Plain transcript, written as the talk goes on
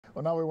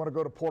Well, now we want to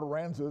go to Port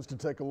Aransas to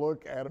take a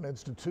look at an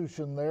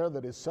institution there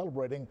that is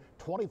celebrating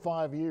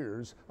 25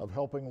 years of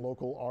helping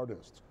local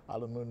artists.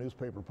 Island Moon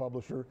newspaper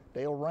publisher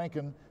Dale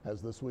Rankin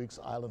has this week's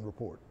Island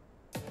Report.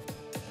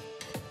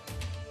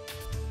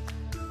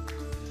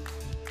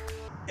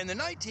 In the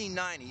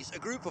 1990s, a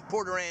group of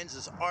Port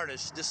Aransas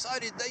artists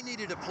decided they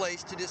needed a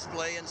place to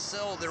display and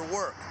sell their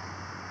work.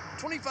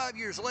 25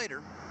 years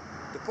later,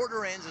 the Port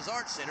Aransas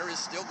Art Center is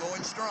still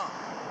going strong.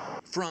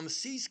 From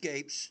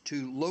seascapes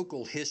to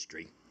local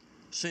history,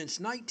 since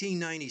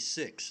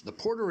 1996, the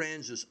Port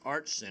Aransas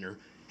Art Center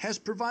has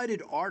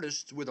provided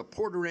artists with a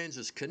Port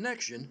Aransas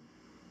connection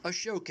a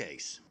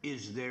showcase.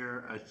 Is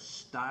there a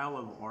style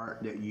of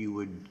art that you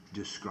would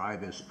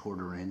describe as Port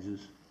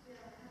Aransas?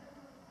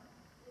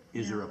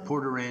 Is there a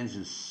Port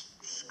Aransas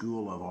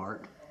school of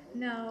art?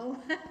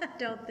 No, I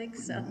don't think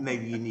so.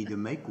 Maybe you need to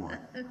make one.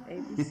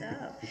 Maybe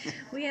so.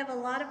 We have a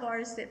lot of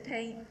artists that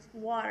paint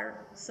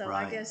water, so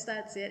Right. I guess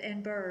that's it,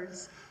 and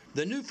birds.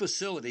 The new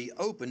facility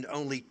opened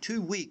only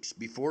 2 weeks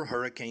before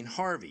Hurricane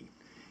Harvey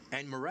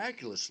and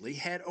miraculously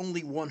had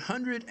only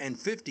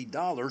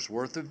 $150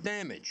 worth of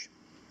damage.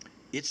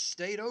 It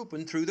stayed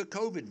open through the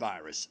COVID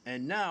virus,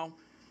 and now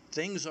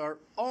things are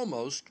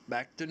almost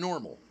back to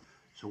normal.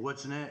 So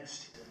what's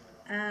next?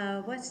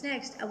 What's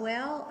next?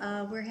 Well,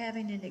 we're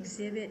having an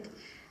exhibit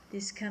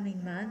this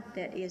coming month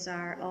that is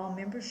our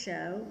all-member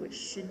show, which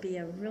should be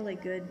a really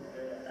good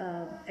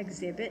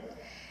exhibit.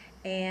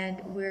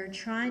 And we're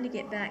trying to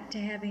get back to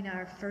having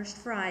our first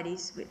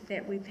Fridays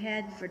that we've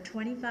had for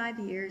 25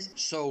 years.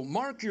 So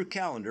mark your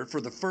calendar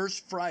for the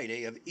first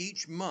Friday of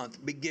each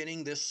month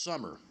beginning this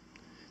summer.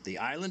 The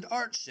Island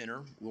Art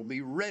Center will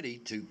be ready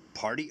to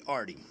party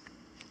arty.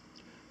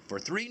 For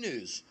 3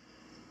 News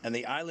and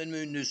the Island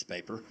Moon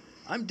newspaper,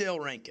 I'm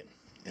Dale Rankin,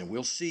 and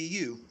we'll see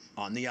you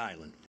on the island.